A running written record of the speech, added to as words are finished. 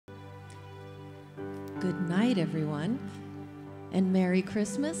Good night, everyone, and Merry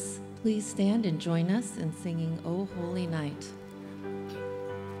Christmas. Please stand and join us in singing O Holy Night.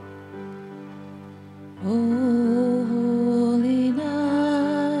 O holy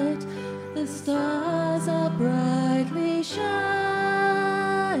night, the stars are brightly shining.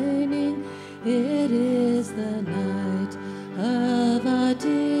 It is the night of our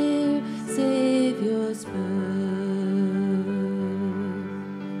dear Savior's birth.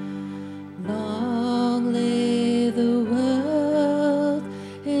 Long lay the world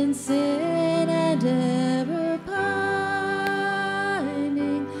in sin and error pining,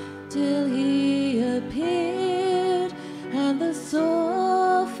 till he appeared and the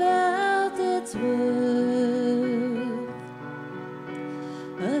soul felt its worth.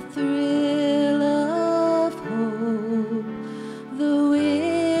 A thrill of hope, the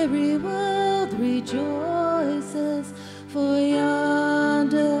weary world rejoices, for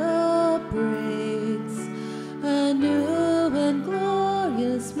yonder breaks a new and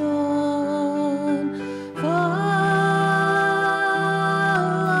glorious morn. Fall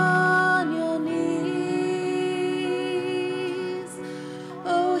on your knees,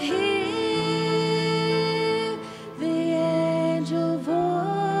 oh, hear the angel voices,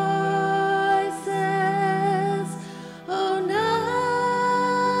 oh, night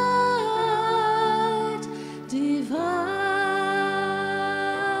divine,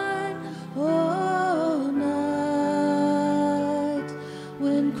 oh, night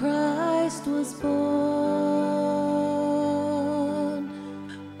when Christ was born,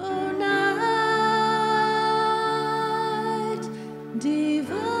 oh, night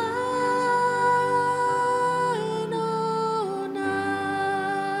divine,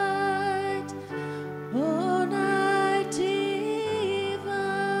 oh, night divine.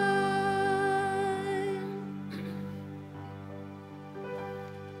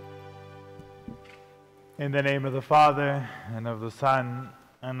 In the name of the Father, and of the Son,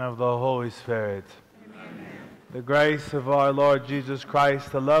 and of the Holy Spirit. Amen. The grace of our Lord Jesus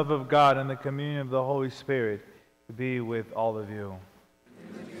Christ, the love of God, and the communion of the Holy Spirit be with all of you.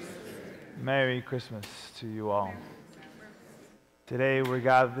 Merry Christmas to you all. Today we're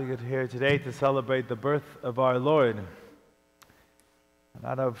gathered here today to celebrate the birth of our Lord. And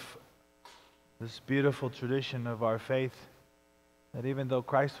out of this beautiful tradition of our faith, that even though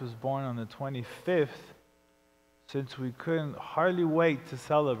Christ was born on the 25th, since we couldn't hardly wait to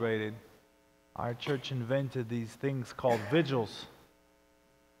celebrate it, our church invented these things called vigils.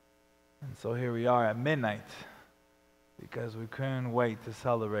 And so here we are at midnight, because we couldn't wait to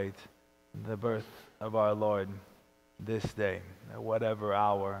celebrate the birth of our Lord this day, at whatever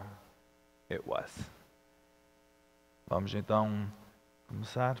hour it was. Vamos então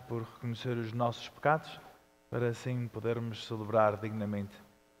começar por reconhecer os nossos pecados, para assim podermos celebrar dignamente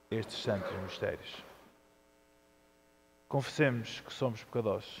estes santos mistérios. Confessemos que somos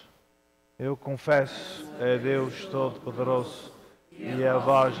pecadores. Eu confesso a Deus Todo-Poderoso e a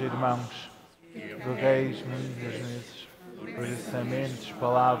vós, irmãos, rogueis muitas vezes por pensamentos,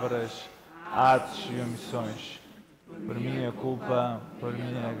 palavras, atos e omissões, por minha culpa, por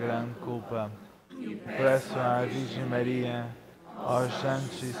minha grande culpa. Peço à Virgem Maria, aos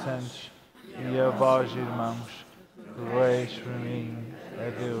santos e santos, e a vós, irmãos, rogueis por mim, a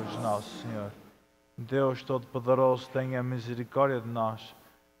Deus Nosso Senhor. Deus Todo-Poderoso, tenha misericórdia de nós,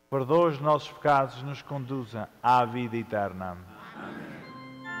 perdoa os nossos pecados e nos conduza à vida eterna.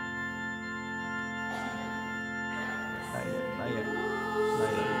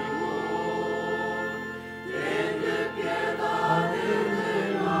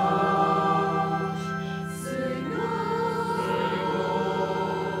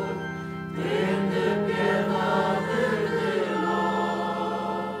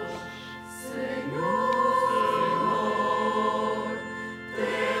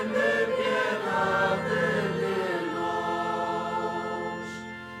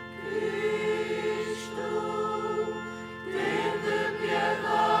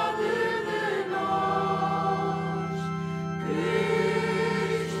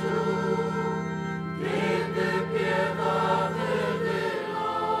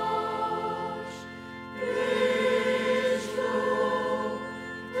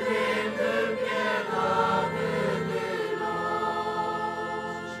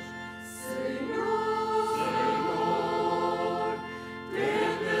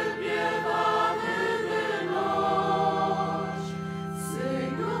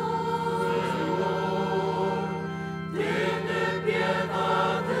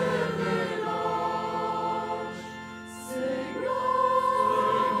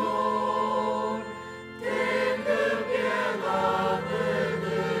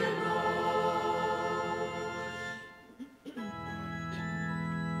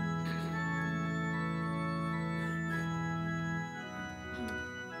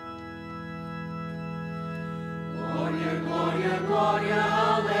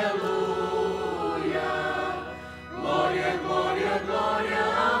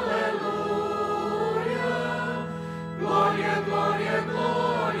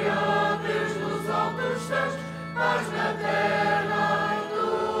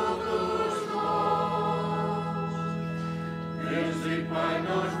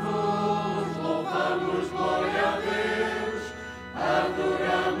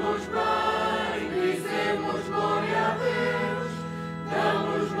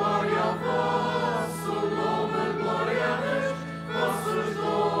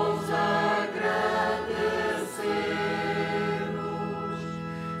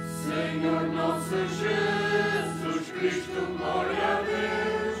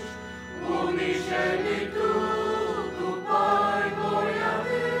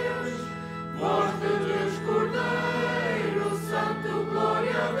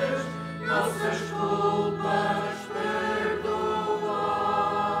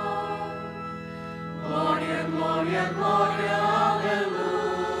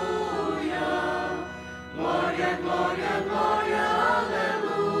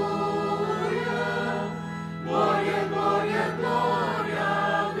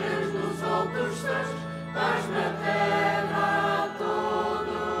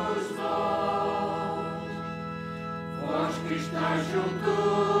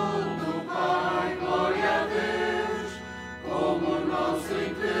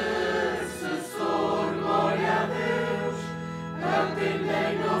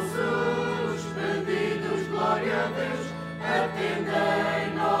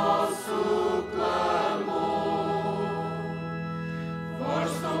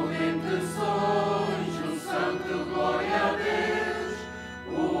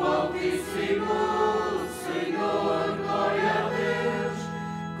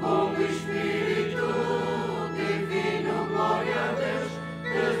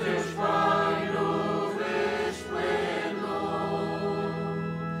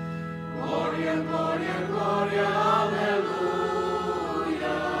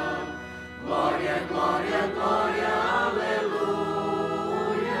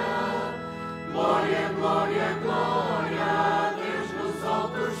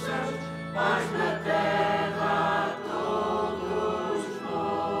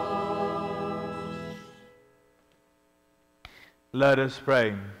 Let us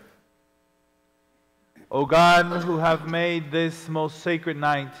pray. O God, who have made this most sacred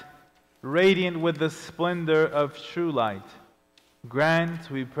night radiant with the splendor of true light,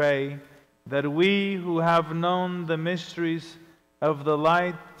 grant, we pray, that we who have known the mysteries of the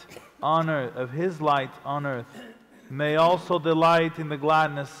light on earth, of his light on earth, may also delight in the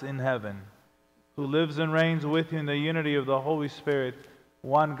gladness in heaven, who lives and reigns with you in the unity of the Holy Spirit,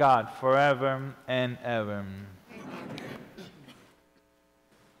 one God, forever and ever.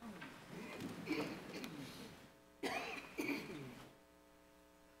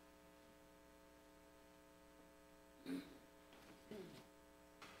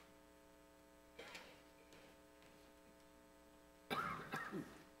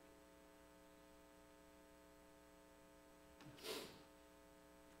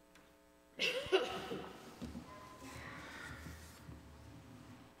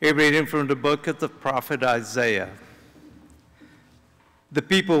 A reading from the book of the prophet Isaiah. The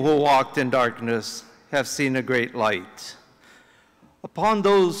people who walked in darkness have seen a great light. Upon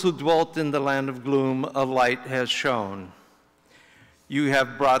those who dwelt in the land of gloom, a light has shone. You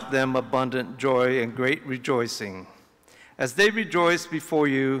have brought them abundant joy and great rejoicing, as they rejoice before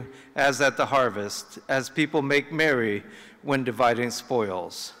you as at the harvest, as people make merry when dividing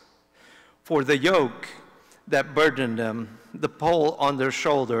spoils. For the yoke that burdened them, the pole on their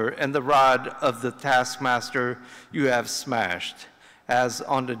shoulder, and the rod of the taskmaster you have smashed, as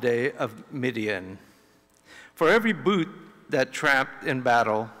on the day of Midian. For every boot that tramped in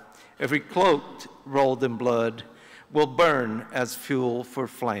battle, every cloak rolled in blood, will burn as fuel for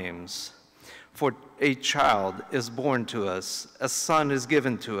flames. For a child is born to us, a son is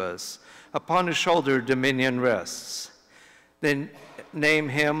given to us. Upon his shoulder dominion rests. Then name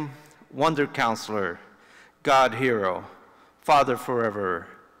him Wonder Counselor, God Hero, Father forever,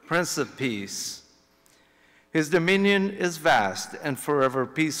 Prince of Peace. His dominion is vast and forever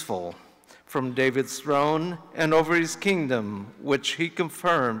peaceful, from David's throne and over his kingdom, which he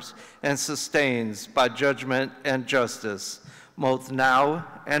confirms and sustains by judgment and justice, both now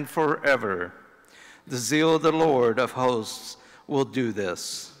and forever. The zeal of the Lord of hosts will do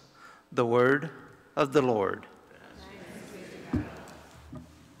this. The word of the Lord.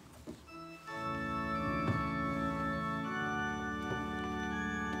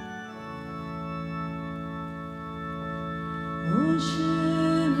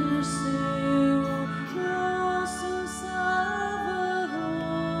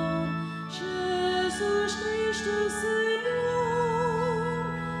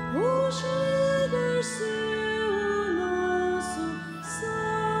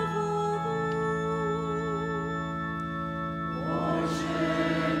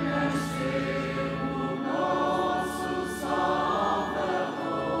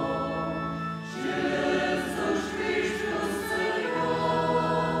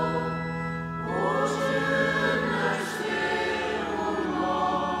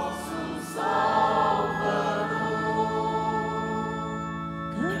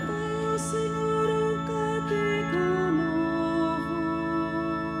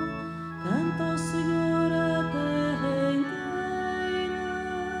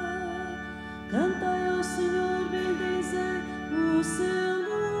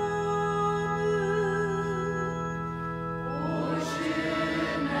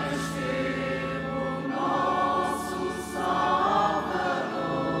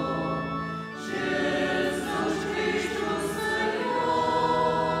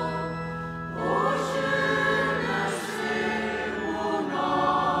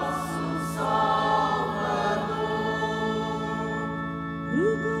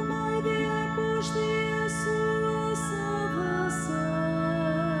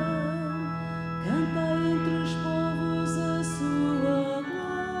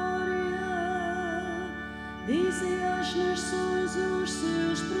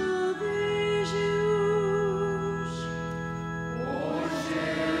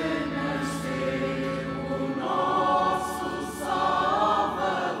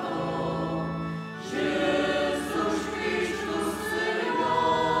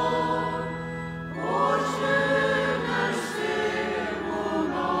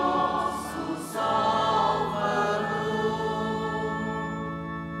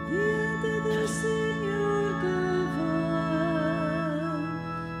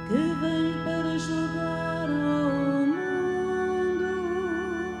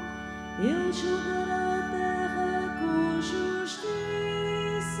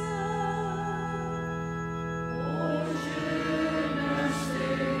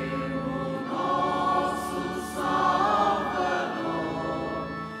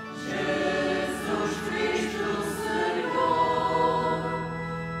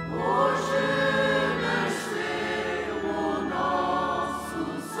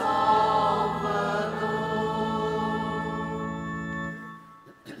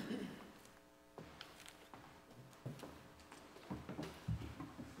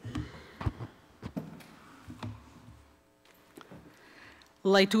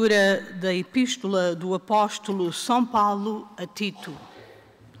 Leitura da Epístola do Apóstolo São Paulo a Tito.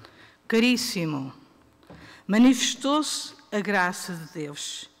 Caríssimo, manifestou-se a graça de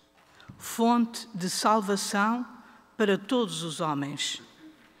Deus, fonte de salvação para todos os homens,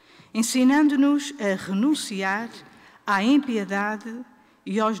 ensinando-nos a renunciar à impiedade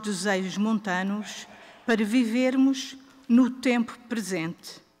e aos desejos mundanos para vivermos no tempo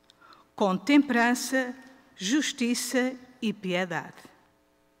presente, com temperança, justiça e piedade,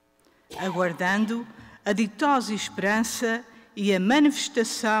 aguardando a ditosa esperança e a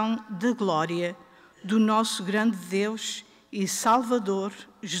manifestação da glória do nosso grande Deus e Salvador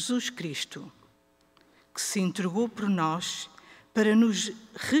Jesus Cristo, que se entregou por nós para nos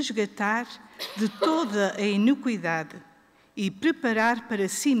resgatar de toda a iniquidade e preparar para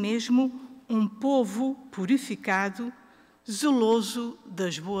si mesmo um povo purificado, zeloso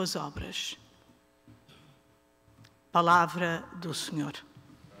das boas obras. Palavra do Senhor.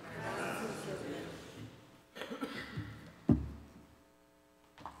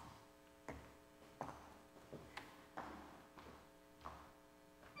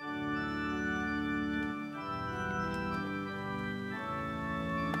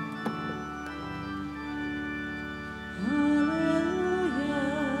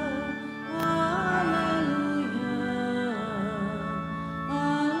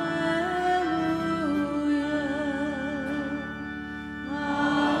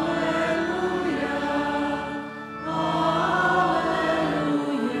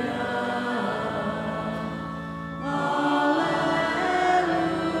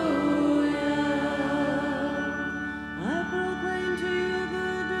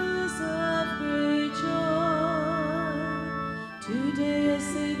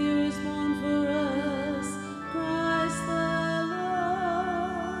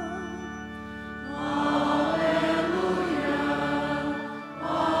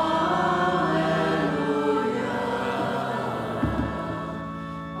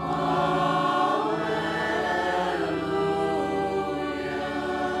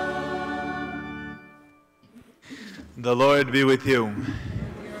 The Lord be with you.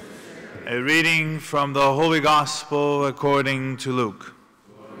 A reading from the Holy Gospel according to Luke.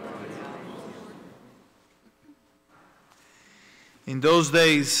 In those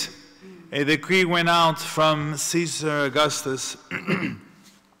days, a decree went out from Caesar Augustus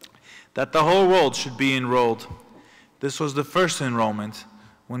that the whole world should be enrolled. This was the first enrollment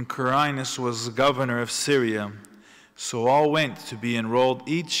when Quirinius was governor of Syria. So all went to be enrolled,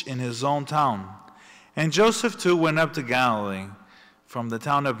 each in his own town. And Joseph too went up to Galilee, from the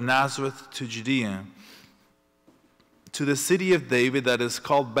town of Nazareth to Judea, to the city of David that is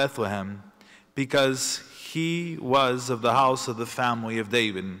called Bethlehem, because he was of the house of the family of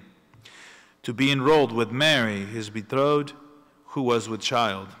David, to be enrolled with Mary, his betrothed, who was with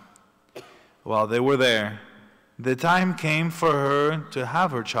child. While they were there, the time came for her to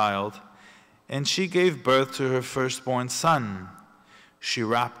have her child, and she gave birth to her firstborn son. She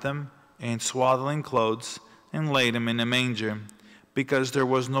wrapped him in swaddling clothes and laid him in a manger, because there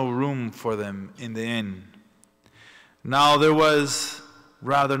was no room for them in the inn. Now there were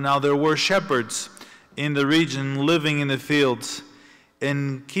shepherds in the region living in the fields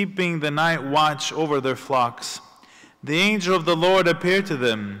and keeping the night watch over their flocks. The angel of the Lord appeared to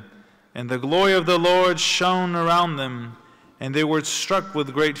them, and the glory of the Lord shone around them, and they were struck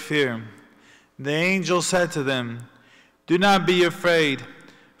with great fear. The angel said to them, "Do not be afraid,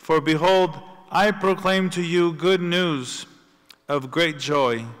 for behold, I proclaim to you good news of great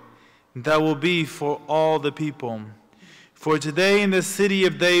joy that will be for all the people. For today in the city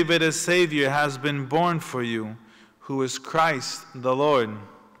of David a Savior has been born for you, who is Christ the Lord.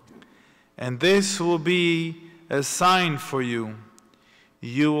 And this will be a sign for you.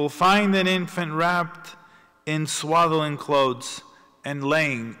 You will find an infant wrapped in swaddling clothes and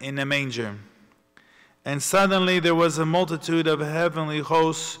laying in a manger. And suddenly there was a multitude of heavenly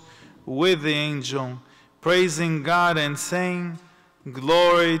hosts with the angel, praising God and saying,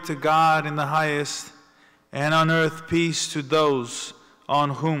 Glory to God in the highest, and on earth peace to those on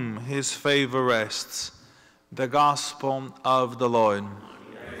whom his favor rests. The Gospel of the Lord.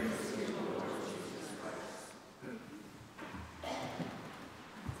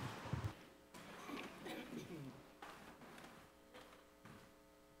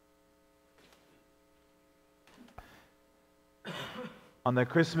 On the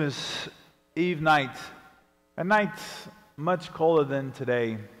Christmas Eve night, a night much colder than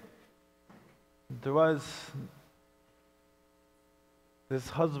today, there was this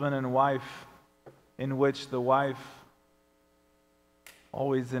husband and wife in which the wife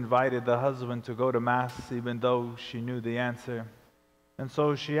always invited the husband to go to Mass even though she knew the answer. And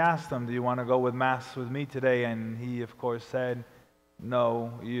so she asked him, do you want to go with Mass with me today? And he, of course, said,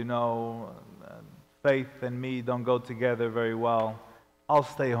 no, you know, faith and me don't go together very well. I'll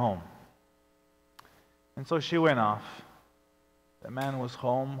stay home. And so she went off. The man was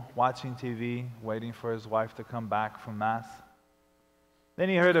home, watching TV, waiting for his wife to come back from Mass. Then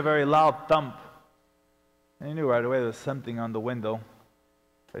he heard a very loud thump. And he knew right away there was something on the window.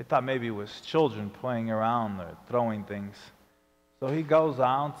 But he thought maybe it was children playing around or throwing things. So he goes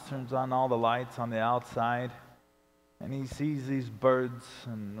out, turns on all the lights on the outside, and he sees these birds,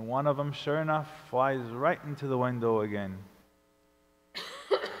 and one of them, sure enough, flies right into the window again.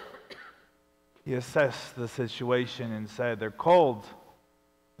 He assessed the situation and said, they're cold.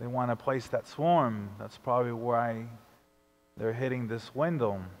 They want a place that's warm. That's probably why they're hitting this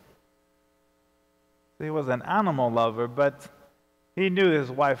window. He was an animal lover, but he knew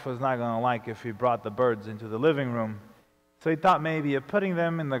his wife was not going to like if he brought the birds into the living room. So he thought maybe of putting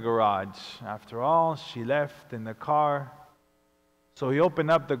them in the garage. After all, she left in the car. So he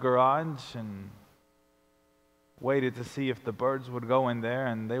opened up the garage and waited to see if the birds would go in there,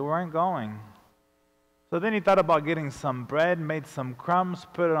 and they weren't going. So then he thought about getting some bread, made some crumbs,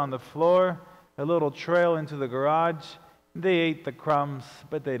 put it on the floor, a little trail into the garage. They ate the crumbs,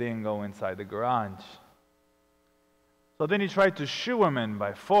 but they didn't go inside the garage. So then he tried to shoo them in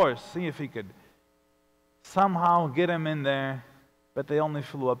by force, see if he could somehow get them in there, but they only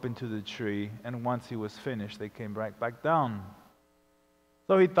flew up into the tree, and once he was finished, they came right back down.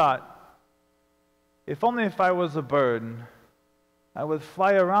 So he thought, if only if I was a bird, I would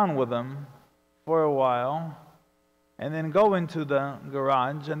fly around with them for a while, and then go into the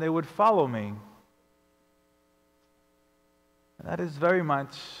garage, and they would follow me. And that is very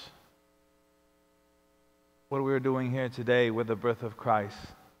much what we're doing here today with the birth of Christ.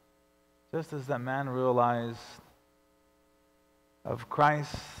 Just as that man realized of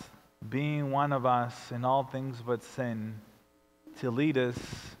Christ being one of us in all things but sin to lead us,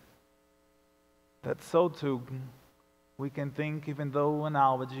 that so too we can think, even though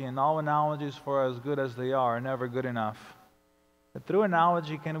analogy, and all analogies, for as good as they are never good enough, but through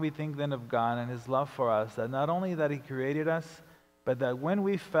analogy can we think then of God and his love for us, that not only that he created us, but that when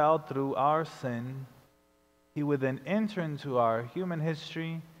we fell through our sin, he would then enter into our human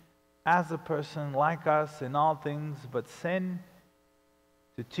history as a person like us in all things but sin,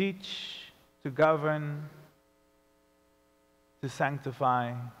 to teach, to govern, to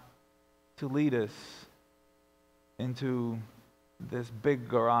sanctify, to lead us into this big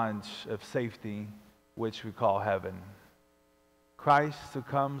garage of safety which we call heaven. Christ, who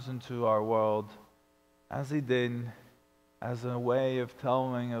comes into our world as he did, as a way of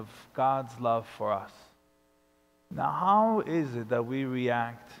telling of God's love for us. Now, how is it that we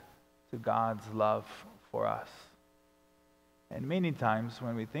react to God's love for us? And many times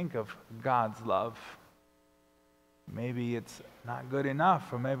when we think of God's love, maybe it's not good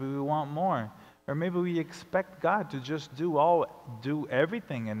enough, or maybe we want more. Or maybe we expect God to just do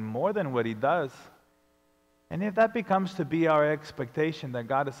everything and more than what he does. And if that becomes to be our expectation, that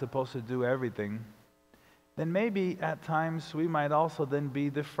God is supposed to do everything, then maybe at times we might also then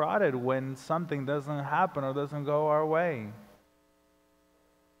be defrauded when something doesn't happen or doesn't go our way.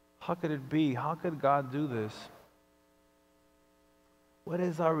 How could it be? How could God do this? What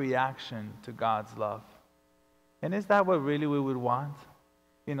is our reaction to God's love? And is that what really we would want?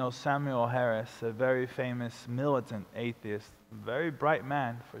 You know, Samuel Harris, a very famous militant atheist, very bright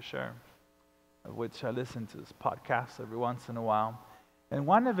man for sure. of which I listen to his podcasts every once in a while. And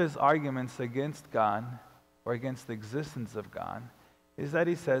one of his arguments against God, or against the existence of God, is that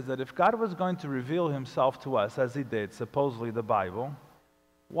he says that if God was going to reveal himself to us, as he did, supposedly the Bible,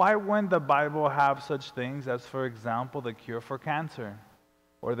 why wouldn't the Bible have such things as, for example, the cure for cancer,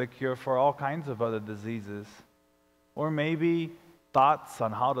 or the cure for all kinds of other diseases, or maybe thoughts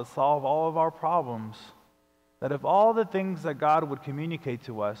on how to solve all of our problems? That if all the things that God would communicate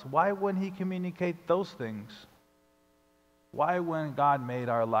to us, why wouldn't he communicate those things? Why wouldn't God make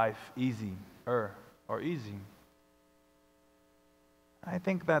our life easy, or easy? I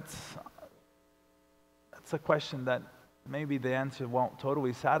think that's a question that maybe the answer won't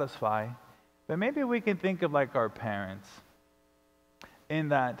totally satisfy, but maybe we can think of like our parents. In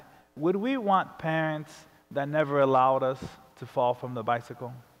that, would we want parents that never allowed us to fall from the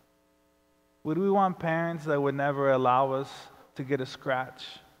bicycle? Would we want parents that would never allow us to get a scratch,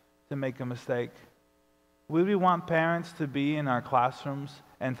 to make a mistake? Would we want parents to be in our classrooms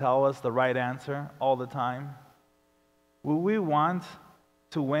and tell us the right answer all the time? Would we want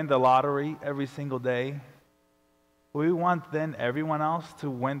to win the lottery every single day? Would we want then everyone else to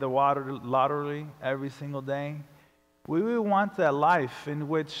win the lottery every single day? Would we want that life in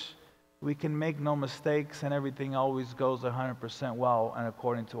which we can make no mistakes and everything always goes 100% well and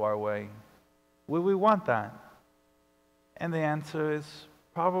according to our way? Would we want that? And the answer is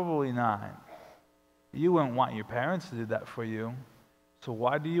probably not. You wouldn't want your parents to do that for you, so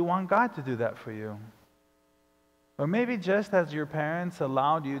why do you want God to do that for you? Or maybe just as your parents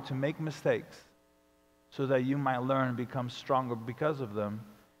allowed you to make mistakes so that you might learn and become stronger because of them,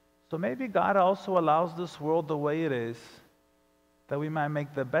 so maybe God also allows this world the way it is, that we might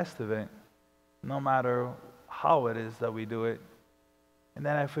make the best of it, no matter how it is that we do it. And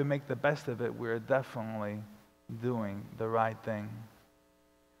then if we make the best of it, we're definitely doing the right thing.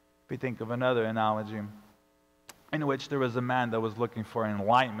 If we think of another analogy in which there was a man that was looking for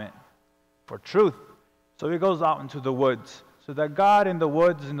enlightenment, for truth. So he goes out into the woods, so that God in the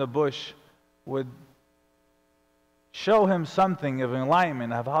woods, in the bush, would show him something of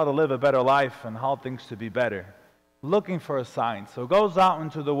enlightenment, of how to live a better life and how things to be better. Looking for a sign. So he goes out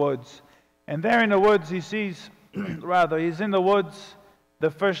into the woods, and there in the woods he sees, he's in the woods. The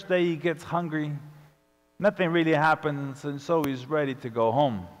first day he gets hungry. Nothing really happens, and so he's ready to go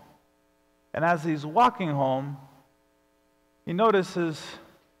home. And as he's walking home, he notices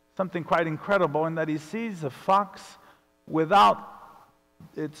something quite incredible in that he sees a fox without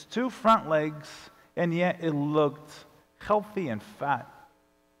its two front legs, and yet it looked healthy and fat.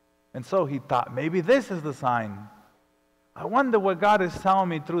 And so he thought, maybe this is the sign. I wonder what God is telling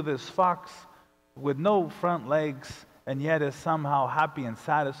me through this fox with no front legs, and yet is somehow happy and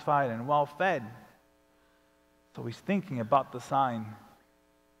satisfied and well fed. So he's thinking about the sign.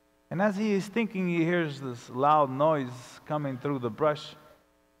 And as he is thinking, he hears this loud noise coming through the brush.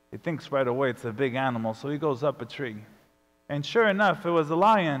 He thinks right away it's a big animal, so he goes up a tree. And sure enough, it was a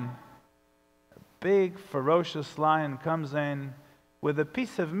lion. A big, ferocious lion comes in with a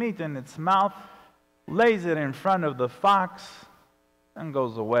piece of meat in its mouth, lays it in front of the fox, and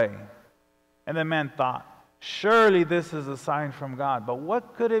goes away. And the man thought, surely this is a sign from God, but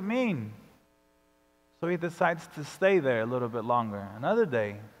what could it mean? So he decides to stay there a little bit longer. Another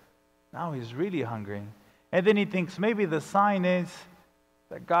day, now he's really hungry. And then he thinks maybe the sign is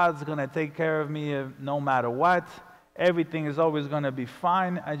that God's going to take care of me no matter what. Everything is always going to be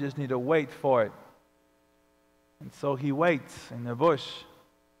fine. I just need to wait for it. And so he waits in the bush.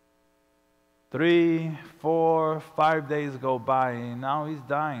 3, 4, 5 days go by, and now he's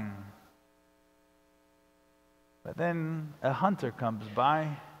dying. But then a hunter comes by,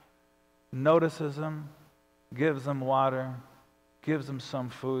 notices him, gives him water, gives him some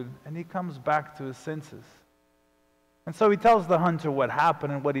food, and he comes back to his senses. And so he tells the hunter what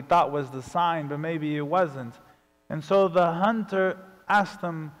happened and what he thought was the sign, but maybe it wasn't. And so the hunter asked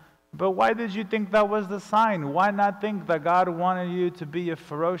him, but why did you think that was the sign? Why not think that God wanted you to be a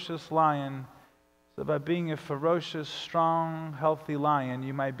ferocious lion, so by being a ferocious, strong, healthy lion,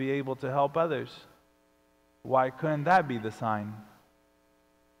 you might be able to help others? Why couldn't that be the sign?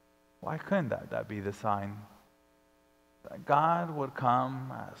 Why couldn't that be the sign? That God would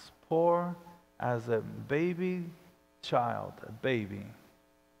come as poor as a baby child, a baby,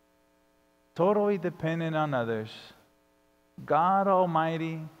 totally dependent on others. God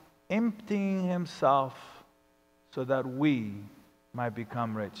Almighty emptying himself so that we might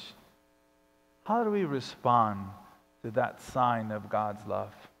become rich. How do we respond to that sign of God's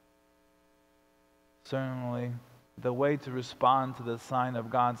love? Certainly, the way to respond to the sign of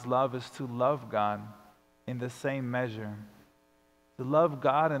God's love is to love God in the same measure. to love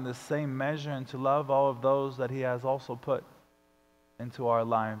God in the same measure and to love all of those that He has also put into our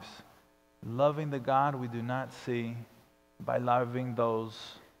lives. Loving the God we do not see by loving those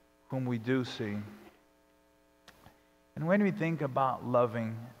whom we do see. And when we think about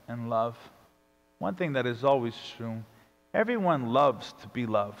loving and love, one thing that is always true, everyone loves to be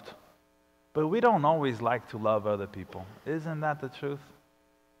loved, but we don't always like to love other people. Isn't that the truth?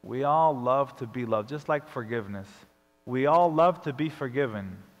 We all love to be loved, just like forgiveness. We all love to be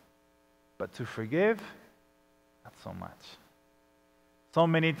forgiven, but to forgive, not so much. So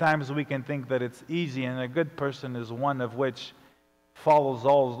many times we can think that it's easy, and a good person is one of which follows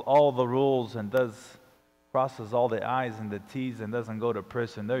all the rules and crosses all the I's and the T's and doesn't go to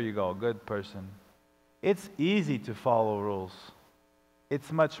prison. There you go, a good person. It's easy to follow rules.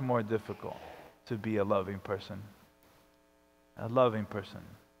 It's much more difficult to be a loving person. A loving person.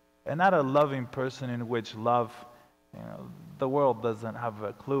 And not a loving person in which love, the world doesn't have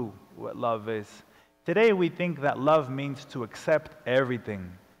a clue what love is. Today we think that love means to accept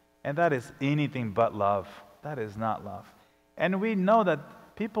everything, and that is anything but love. That is not love. And we know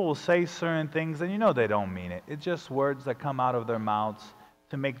that people will say certain things, and they don't mean it. It's just words that come out of their mouths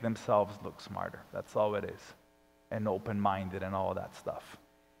to make themselves look smarter. That's all it is. And open-minded and all that stuff.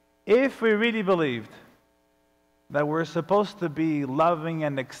 If we really believed that we're supposed to be loving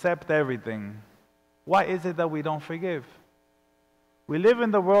and accept everything, why is it that we don't forgive? We live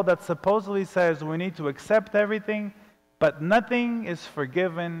in the world that supposedly says we need to accept everything, but nothing is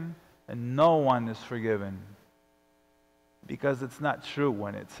forgiven and no one is forgiven. Because it's not true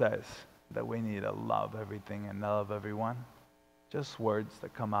when it says that we need to love everything and love everyone. Just words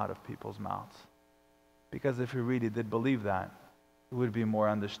that come out of people's mouths. Because if we really did believe that, it would be more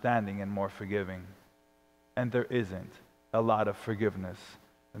understanding and more forgiving. And there isn't a lot of forgiveness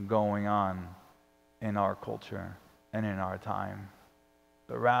going on in our culture and in our time.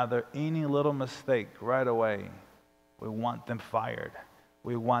 But rather, any little mistake right away, we want them fired.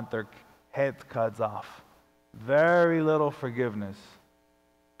 We want their heads cut off. Very little forgiveness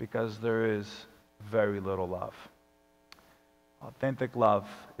because there is very little love. Authentic love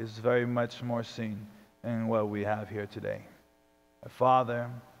is very much more seen in what we have here today. A father,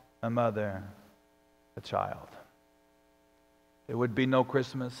 a mother, a child. There would be no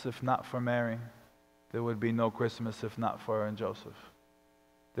Christmas if not for Mary. There would be no Christmas if not for her and Joseph.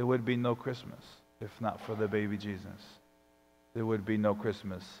 There would be no Christmas if not for the baby Jesus. There would be no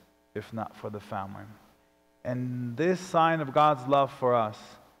Christmas if not for the family. And this sign of God's love for us,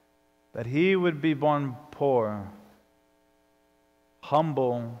 that He would be born poor,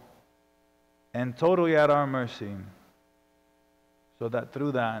 humble, and totally at our mercy, so that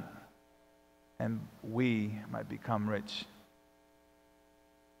through that, and we might become rich.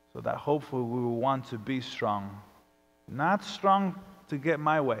 So that hopefully we will want to be strong. Not strong to get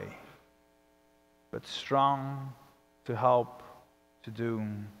my way, but strong to help, to do,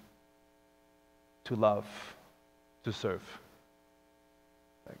 to love, to serve.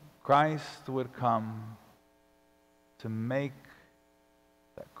 That Christ would come to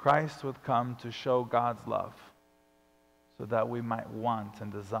show God's love, so that we might want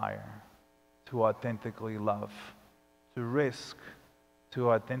and desire to authentically love, to risk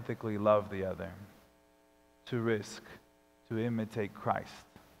to authentically love the other, to risk to imitate Christ,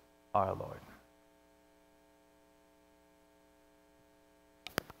 our Lord.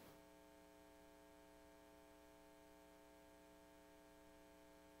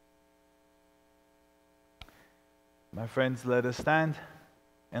 My friends, let us stand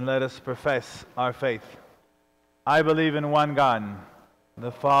and let us profess our faith. I believe in one God,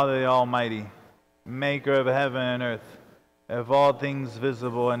 the Father, the Almighty, maker of heaven and earth, of all things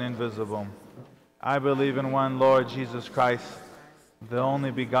visible and invisible. I believe in one Lord Jesus Christ, the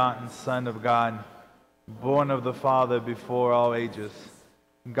only begotten Son of God, born of the Father before all ages,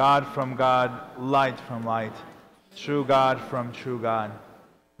 God from God, light from light, true God from true God,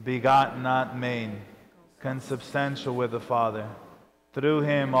 begotten, not made, consubstantial with the Father. Through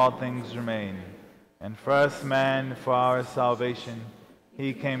Him all things remain. And first man, for our salvation,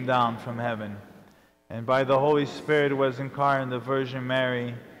 He came down from heaven, and by the Holy Spirit was incarnate in the Virgin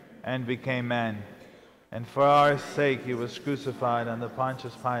Mary, and became man. And for our sake He was crucified under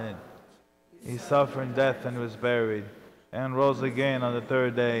Pontius Pilate. He suffered death and was buried, and rose again on the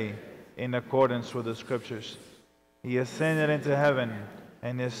third day, in accordance with the Scriptures. He ascended into heaven,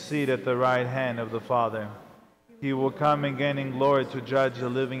 and is seated at the right hand of the Father. He will come again in glory to judge the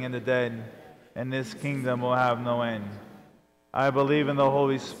living and the dead, and His kingdom will have no end. I believe in the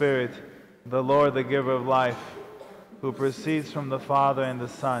Holy Spirit, the Lord, the giver of life, who proceeds from the Father and the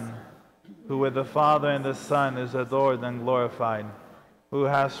Son, who with the Father and the Son is adored and glorified, who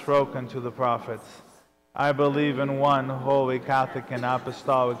has spoken to the prophets. I believe in one holy Catholic and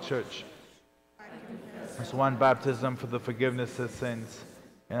Apostolic Church. There's one baptism for the forgiveness of sins,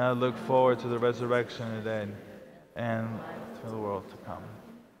 and I look forward to the resurrection of the dead and to the world to come.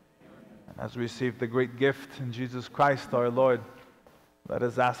 And as we receive the great gift in Jesus Christ our Lord, let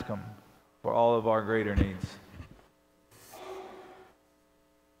us ask Him for all of our greater needs.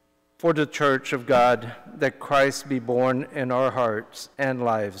 For the Church of God, that Christ be born in our hearts and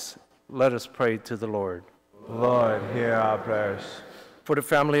lives, let us pray to the Lord. Lord, hear our prayers. For the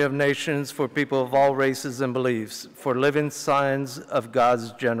family of nations, for people of all races and beliefs, for living signs of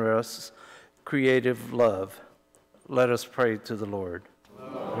God's generous, creative love, let us pray to the Lord.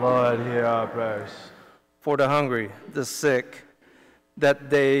 Lord, hear our prayers. For the hungry, the sick,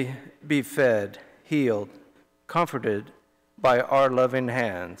 that they be fed, healed, comforted by our loving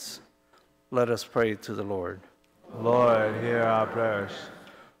hands, let us pray to the Lord. Lord, hear our prayers.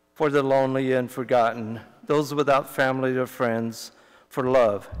 For the lonely and forgotten, those without family or friends, for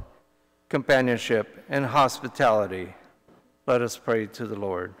love, companionship, and hospitality, let us pray to the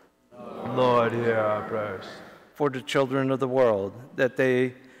Lord. Lord, hear our prayers. For the children of the world, that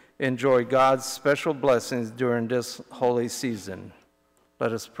they enjoy God's special blessings during this holy season,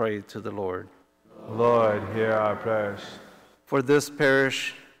 let us pray to the Lord. Lord, hear our prayers. For this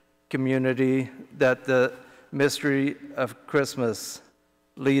parish community, that the mystery of Christmas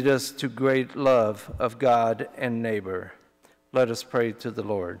lead us to great love of God and neighbor, let us pray to the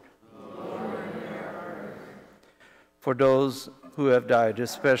Lord. For those who have died,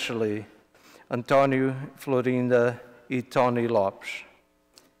 especially Antonio Florinda y Tony Lopes,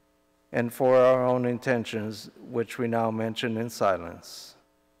 and for our own intentions, which we now mention in silence,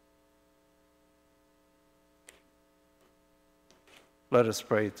 let us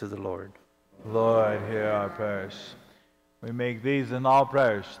pray to the Lord. Lord, hear our prayers. We make these and all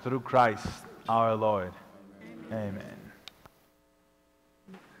prayers through Christ our Lord. Amen.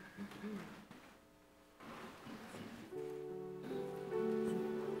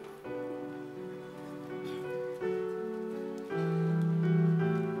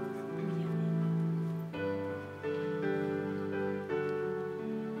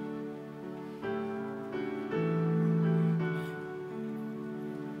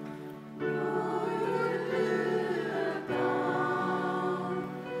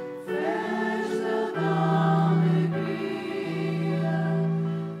 Fresh the balm degree.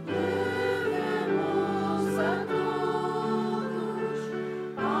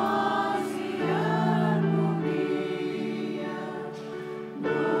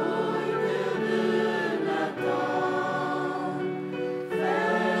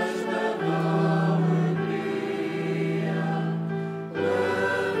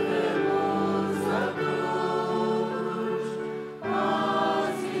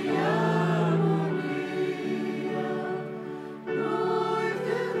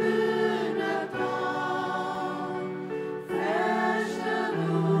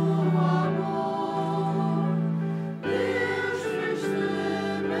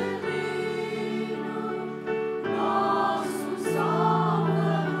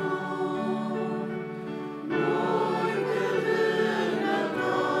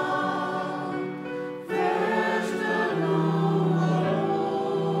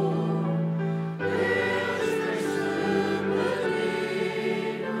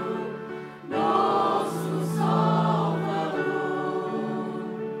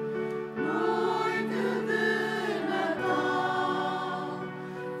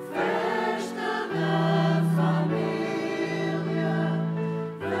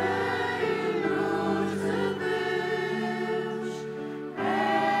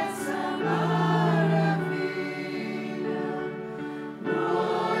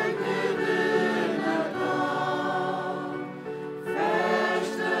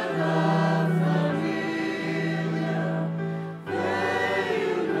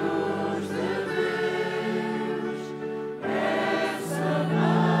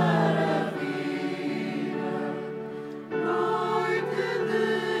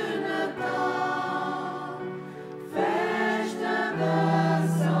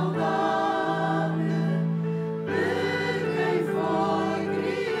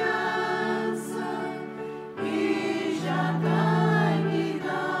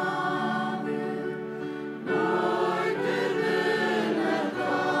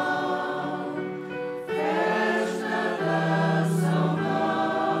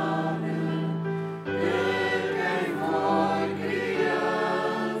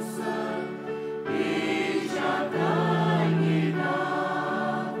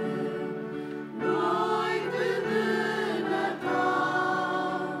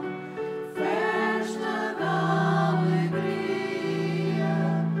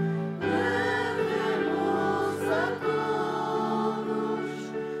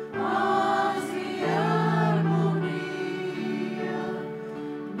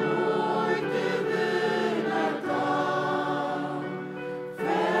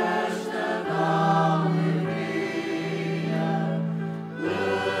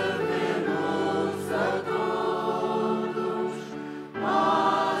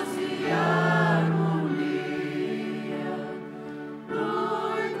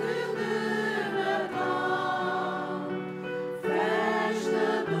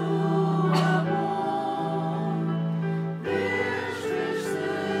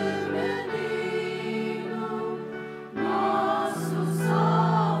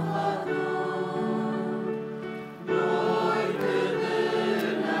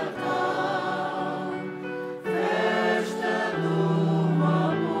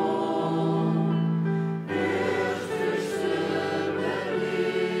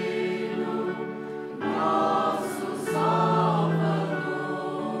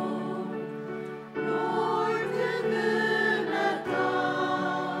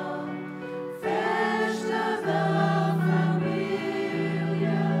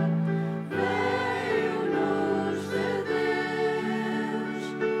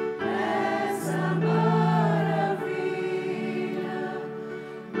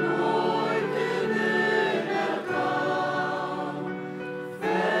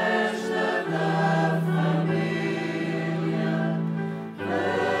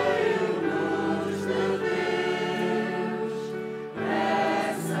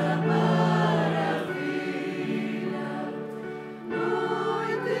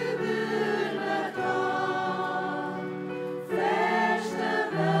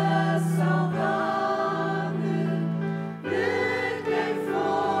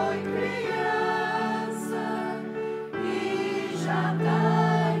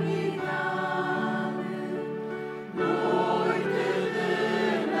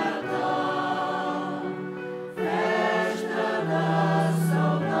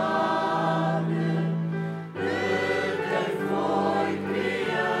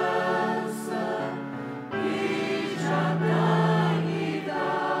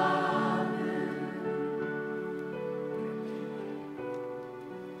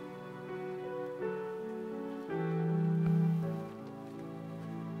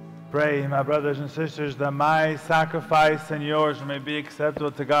 Pray, my brothers and sisters, that my sacrifice and yours may be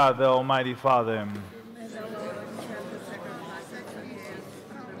acceptable to God, the Almighty Father.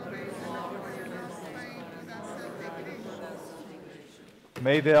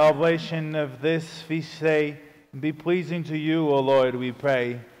 May the oblation of this feast day be pleasing to you, O Lord, we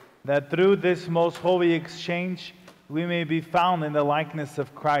pray, that through this most holy exchange we may be found in the likeness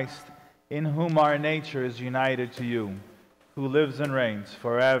of Christ, in whom our nature is united to you, who lives and reigns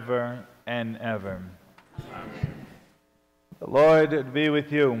forever and ever. Amen. The Lord be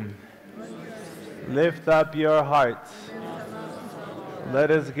with you. Lift up your hearts.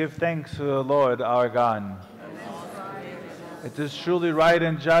 Let us give thanks to the Lord our God. It is truly right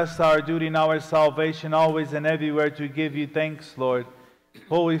and just, our duty and our salvation, always and everywhere to give you thanks, Lord,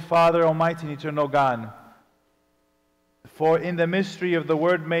 Holy Father, Almighty and Eternal God. For in the mystery of the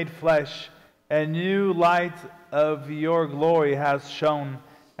Word made flesh, a new light of your glory has shone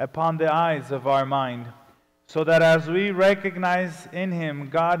upon the eyes of our mind, so that as we recognize in him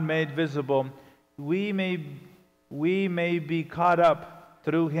God made visible, we may be caught up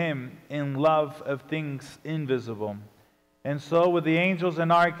through him in love of things invisible. And so with the angels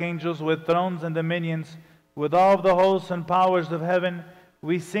and archangels, with thrones and dominions, with all the hosts and powers of heaven,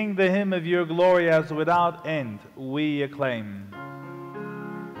 we sing the hymn of your glory as without end we acclaim.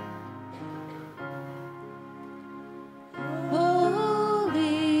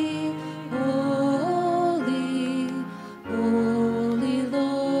 Holy, holy, holy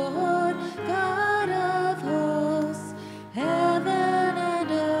Lord, God of hosts, heaven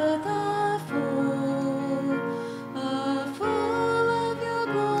and earth are full of your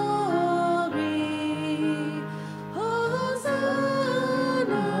glory. Hosanna,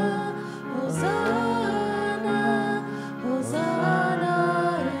 Hosanna, Hosanna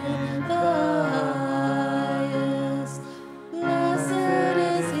in the highest. Blessed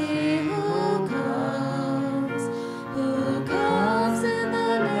is he who comes in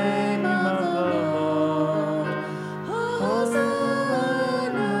the name of the Lord.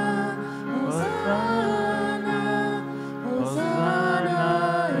 Hosanna, Hosanna,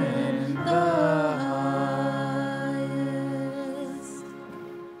 Hosanna in the highest.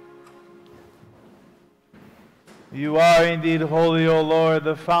 You are indeed holy, O Lord,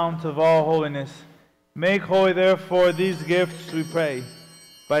 the fount of all holiness. Make holy, therefore, these gifts, we pray,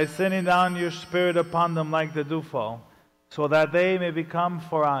 by sending down your Spirit upon them like the dewfall, so that they may become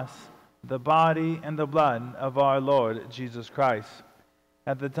for us the body and the blood of our Lord Jesus Christ.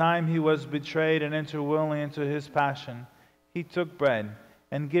 At the time he was betrayed and entered willingly into his passion, he took bread,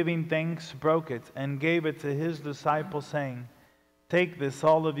 and giving thanks, broke it, and gave it to his disciples, saying, "Take this,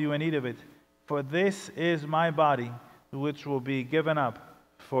 all of you, and eat of it, for this is my body, which will be given up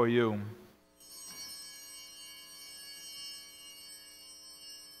for you."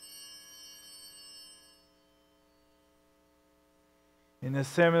 In a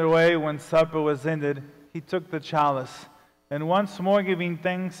similar way, when supper was ended, he took the chalice, and once more giving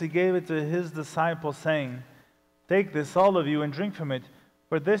thanks, he gave it to his disciples, saying, "Take this, all of you, and drink from it,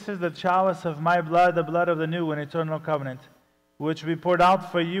 for this is the chalice of my blood, the blood of the new and eternal covenant, which will be poured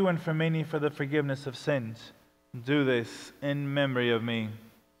out for you and for many for the forgiveness of sins. Do this in memory of me."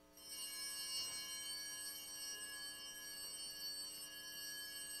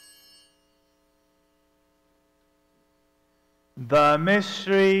 The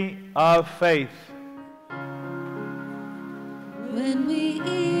mystery of faith. When we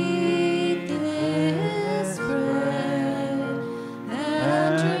eat this bread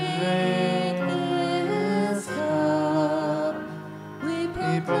and drink this cup, we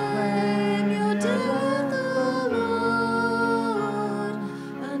proclaim your death, O Lord,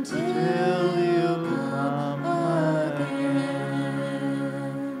 until you come again.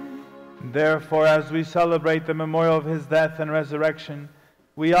 Therefore, as we celebrate the memorial of his death and resurrection,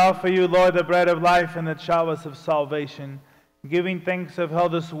 we offer you, Lord, the bread of life and the chalice of salvation, giving thanks have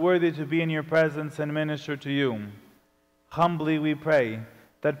held us worthy to be in your presence and minister to you. Humbly we pray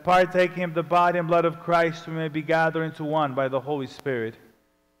that, partaking of the body and blood of Christ, we may be gathered into one by the Holy Spirit.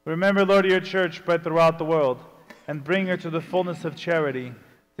 Remember, Lord, your church spread throughout the world, and bring her to the fullness of charity,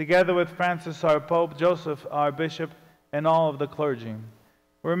 together with Francis our Pope, Joseph our Bishop, and all of the clergy.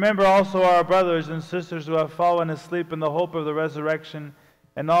 Remember also our brothers and sisters who have fallen asleep in the hope of the resurrection,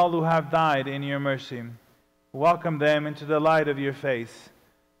 and all who have died in your mercy. Welcome them into the light of your face.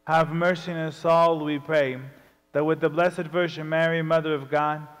 Have mercy on us all, we pray, that with the Blessed Virgin Mary, Mother of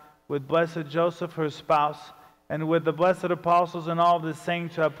God, with blessed Joseph, her spouse, and with the blessed apostles and all the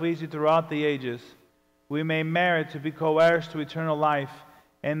saints who have pleased you throughout the ages, we may merit to be co-heirs to eternal life,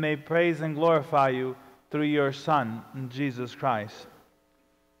 and may praise and glorify you through your Son, Jesus Christ.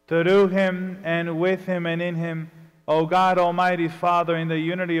 through him and with him and in him, O God, Almighty Father, in the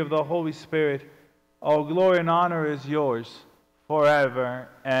unity of the Holy Spirit, all glory and honor is yours forever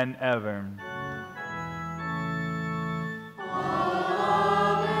and ever.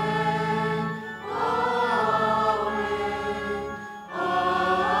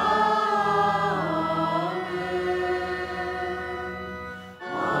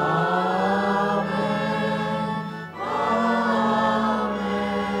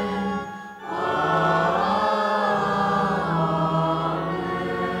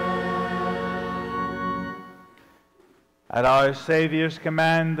 At our Savior's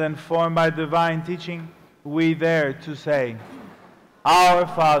command and formed by divine teaching, we dare to say, Our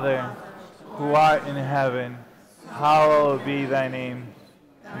Father, who art in heaven, hallowed be thy name.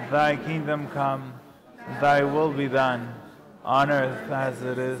 Thy kingdom come, thy will be done, on earth as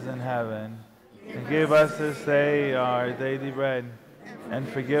it is in heaven. And give us this day our daily bread, and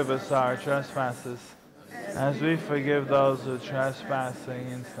forgive us our trespasses, as we forgive those who trespass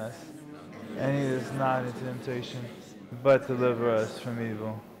against us. And lead us not into temptation, but deliver us from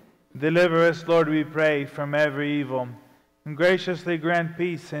evil. Deliver us, Lord, we pray, from every evil, and graciously grant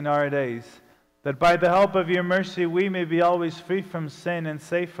peace in our days, that by the help of your mercy we may be always free from sin and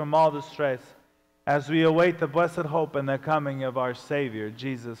safe from all distress, as we await the blessed hope and the coming of our Savior,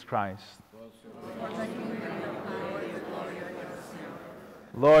 Jesus Christ.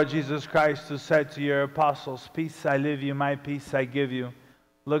 Lord Jesus Christ, who said to your apostles, Peace I leave you, my peace I give you,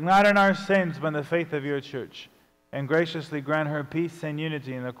 look not on our sins, but on the faith of your church, and graciously grant her peace and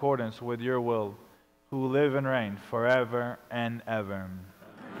unity in accordance with your will, who live and reign forever and ever.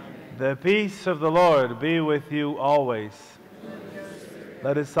 Amen. The peace of the Lord be with you always.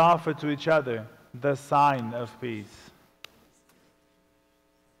 Let us offer to each other the sign of peace.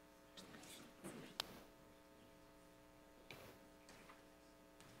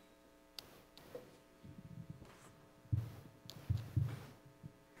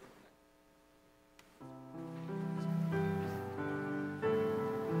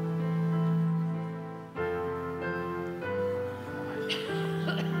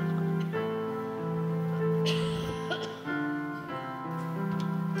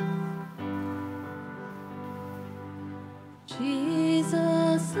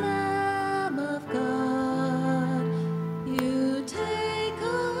 Jesus, Lamb of God, you take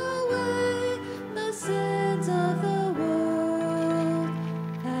away the sins of the world.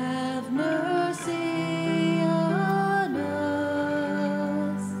 Have mercy on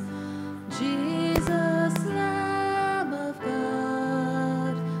us. Jesus, Lamb of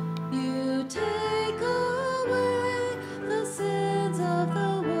God, you take away the sins of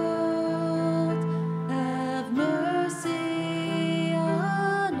the world. Have mercy.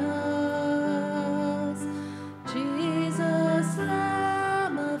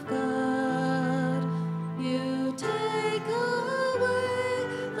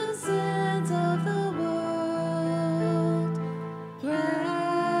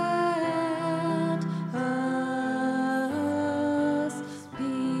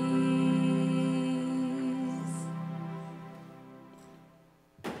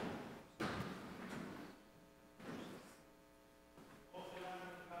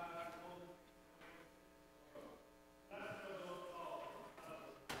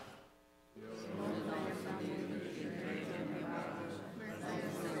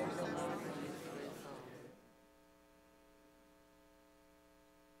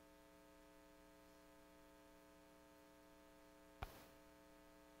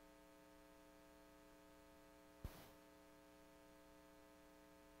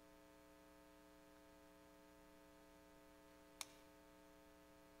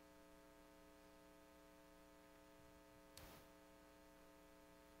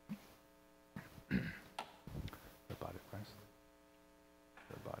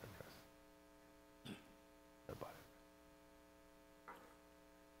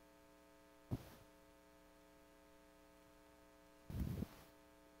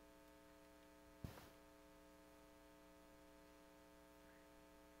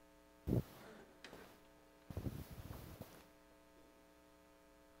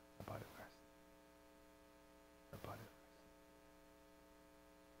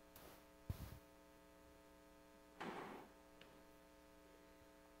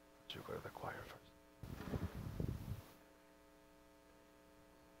 You go to the choir first.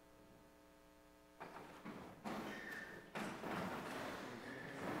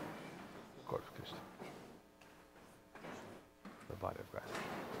 Corpus Christi. The body of Christ.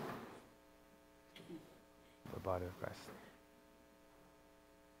 The body of Christ.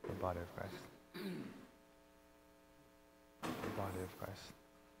 The body of Christ. The body of Christ.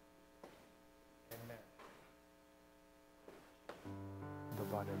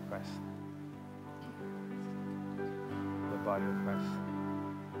 body of Christ. The body of Christ.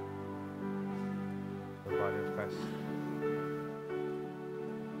 The body of Christ.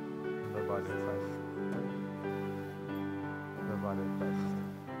 The body of Christ. The body of Christ.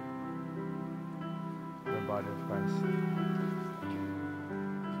 The body of Christ.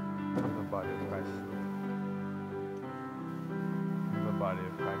 The body of Christ. The body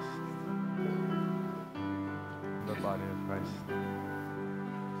of Christ. The body of Christ.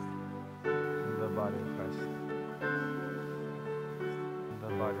 The body of Christ. The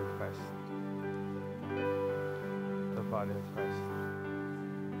body of Christ. The body of Christ.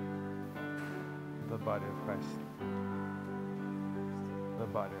 The body of Christ. The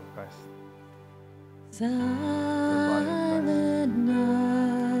body of Christ. Silent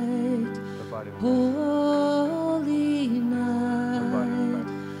night, The body of Christ. holy night,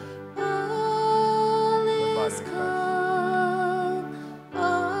 all is calm,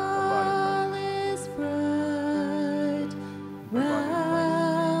 all is bright,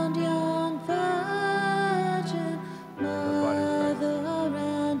 round young virgin, mother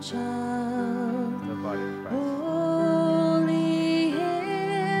and child, The body of Christ. holy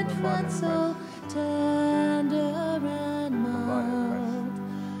infant, so tender and mild,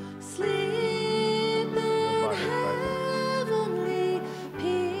 sleep in heavenly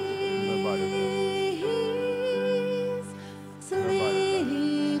peace,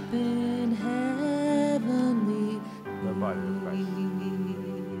 sleep in heavenly The body of Christ.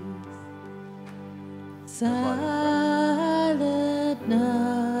 peace. Silent The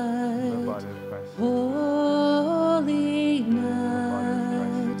night, body of Christ. holy body of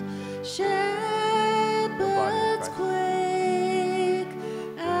night, shepherds quake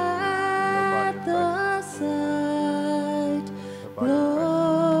at the sight,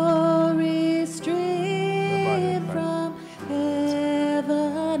 glory stream from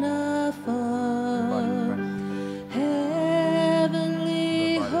heaven afar,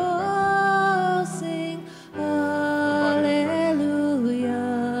 heavenly hosts sing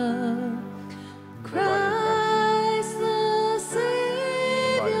hallelujah. Christ the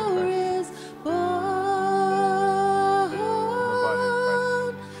Savior is born.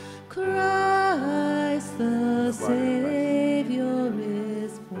 Christ the Savior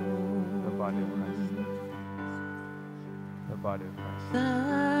is The born. body of Christ. The body of Christ.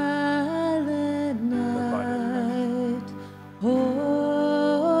 Silent body of night,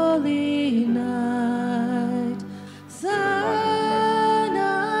 holy night, Son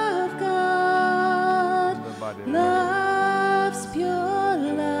of God, The body of Christ. love's pure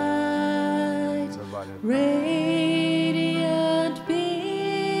light, The body of Christ. radiant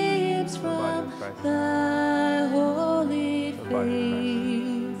beams body from of Christ. thy holy The body of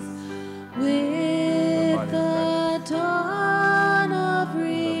face, The with body of the dawn of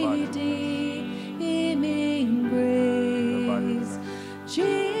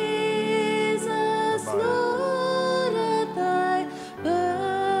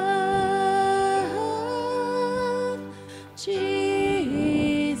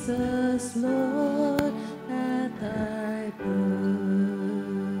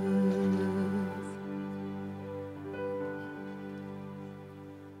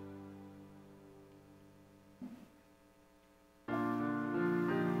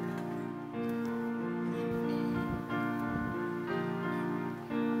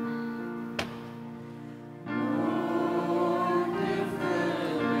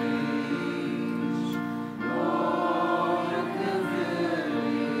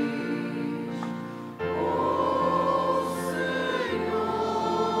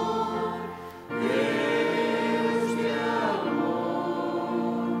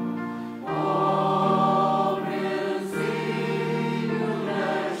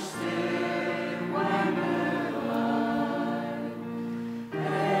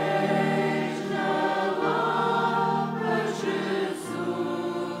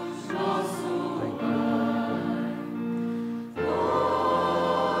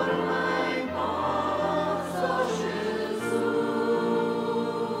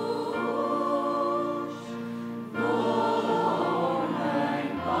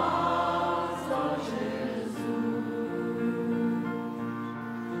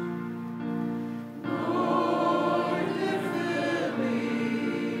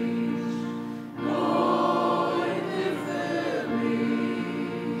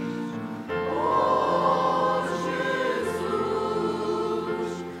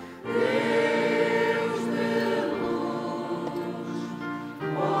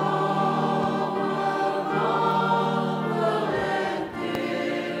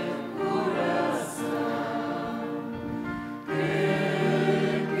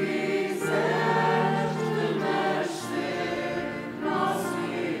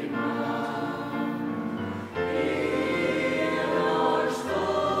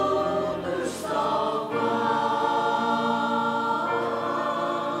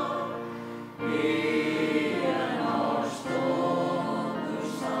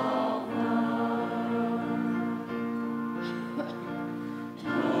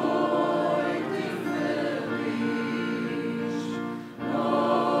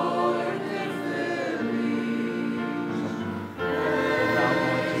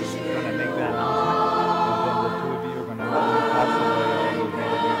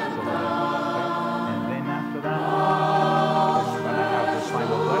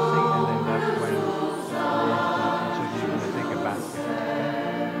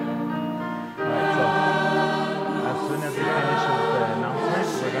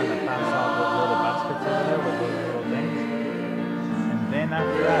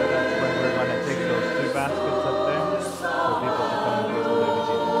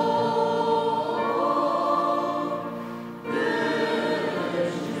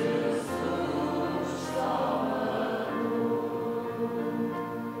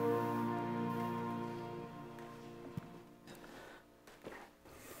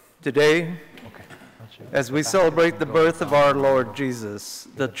Today, as we celebrate the birth of our Lord Jesus,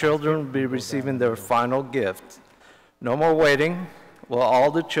 the children will be receiving their final gift. No more waiting. Will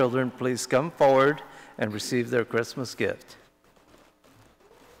all the children please come forward and receive their Christmas gift?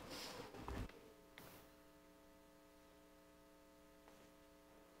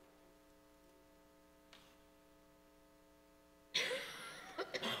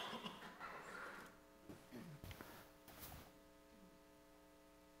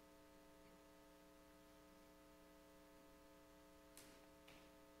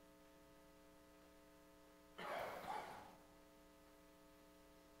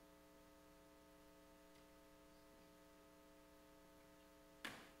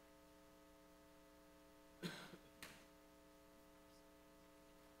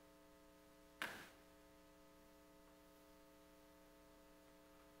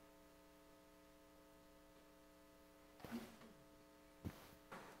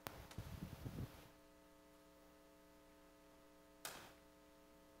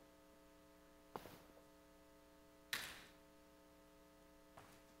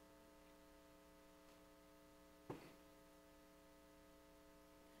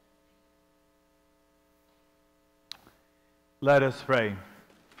 Let us pray.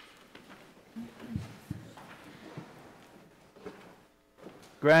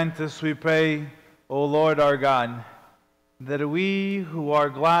 Grant us, we pray, O Lord our God, that we who are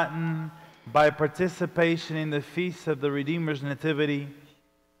gladdened by participation in the feast of the Redeemer's Nativity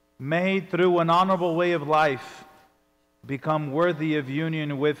may, through an honorable way of life, become worthy of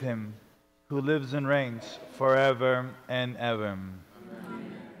union with him, who lives and reigns forever and ever.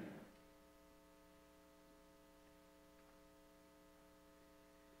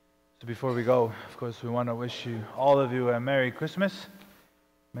 So before we go, of course, we want to wish you, all of you, a Merry Christmas.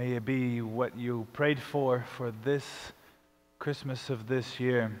 May it be what you prayed for this Christmas of this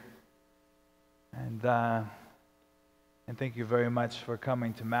year. And thank you very much for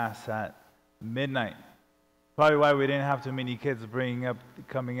coming to Mass at midnight. Probably why we didn't have too many kids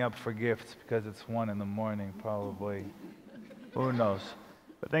coming up for gifts, because it's 1 in the morning, probably. Who knows?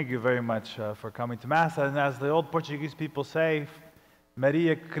 But thank you very much for coming to Mass. And as the old Portuguese people say,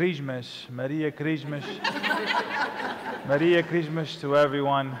 Maria Christmas, Maria Christmas, Maria Christmas to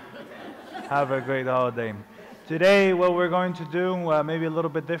everyone. Have a great holiday. Today, what we're going to do, maybe a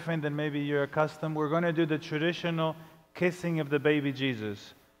little bit different than maybe you're accustomed, we're going to do the traditional kissing of the baby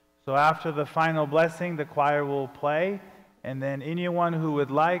Jesus. So after the final blessing, the choir will play, and then anyone who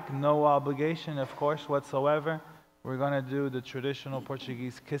would like, no obligation, of course, whatsoever, we're going to do the traditional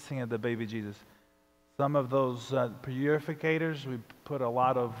Portuguese kissing of the baby Jesus. Some of those purificators, we put a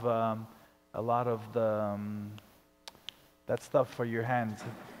lot of that stuff for your hands.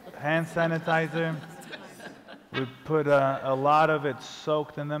 Hand sanitizer, we put a lot of it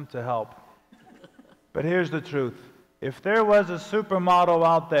soaked in them to help. But here's the truth. If there was a supermodel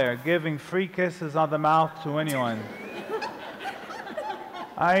out there giving free kisses on the mouth to anyone,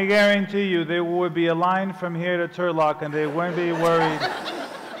 I guarantee you there would be a line from here to Turlock, and they wouldn't be worried.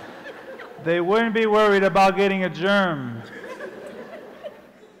 They wouldn't be worried about getting a germ.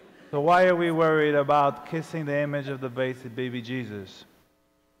 So why are we worried about kissing the image of the baby Jesus?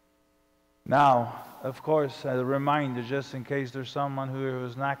 Now, of course, as a reminder, just in case there's someone who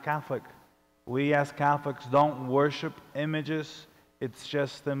is not Catholic, we as Catholics don't worship images. It's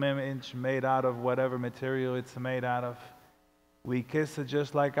just an image made out of whatever material it's made out of. We kiss it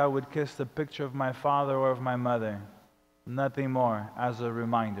just like I would kiss the picture of my father or of my mother. Nothing more, as a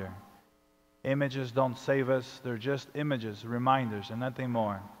reminder. Images don't save us. They're just images, reminders, and nothing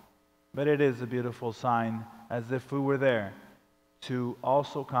more. But it is a beautiful sign, as if we were there to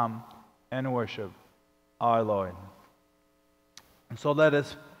also come and worship our Lord. And so let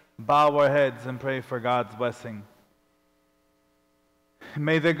us bow our heads and pray for God's blessing.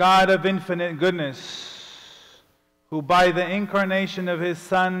 May the God of infinite goodness, who by the incarnation of his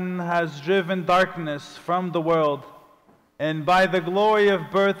Son has driven darkness from the world, and by the glory of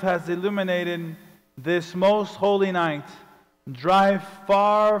birth has illuminated this most holy night, drive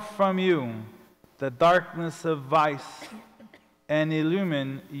far from you the darkness of vice, and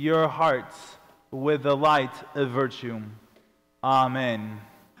illumine your hearts with the light of virtue. Amen.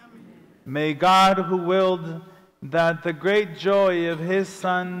 May God, who willed that the great joy of his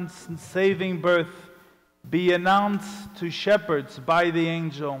Son's saving birth be announced to shepherds by the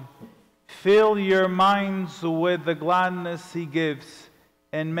angel, fill your minds with the gladness he gives,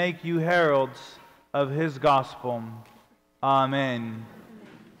 and make you heralds of his gospel. Amen.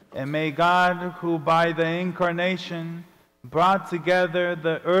 And may God, who by the incarnation brought together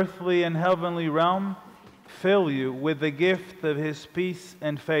the earthly and heavenly realm, fill you with the gift of his peace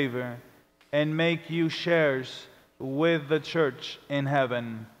and favor, and make you sharers with the church in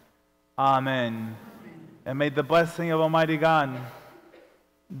heaven. Amen. And may the blessing of Almighty God,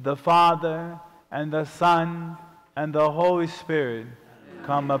 the Father, and the Son, and the Holy Spirit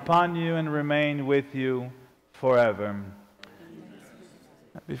come upon you and remain with you forever.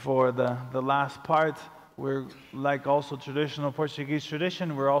 Before the last part, we're, like also traditional Portuguese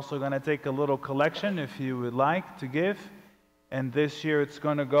tradition, we're also going to take a little collection if you would like to give. And this year it's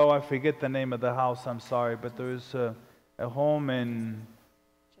going to go, I forget the name of the house, I'm sorry, but there's a home in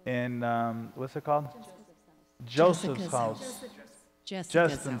what's it called? Joseph's house.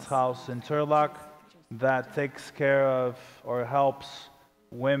 Justin's house in Turlock that takes care of or helps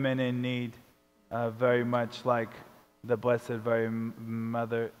women in need very much like the Blessed Very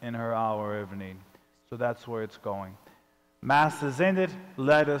Mother in her hour of need. So that's where it's going. Mass is ended.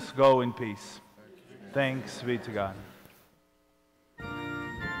 Let us go in peace. Thanks be to God.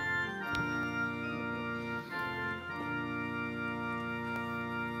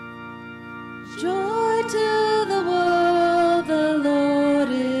 Joy to the world, the Lord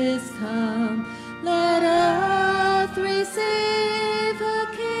is come. Let earth receive her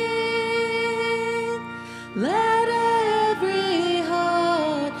King. Let every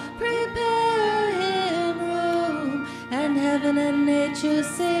heart prepare him room, and heaven and nature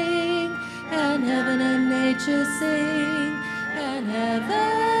sing, and heaven and nature sing, and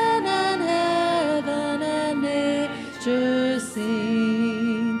heaven and nature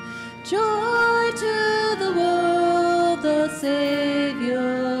sing. Joy to the world, the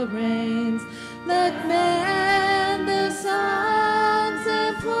Savior reigns. Let men their songs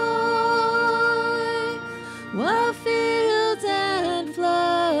employ, while fields and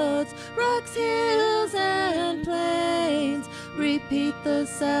floods, rocks, hills, and plains repeat the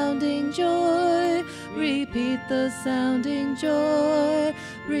sounding joy, repeat the sounding joy,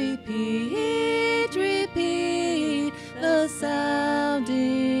 repeat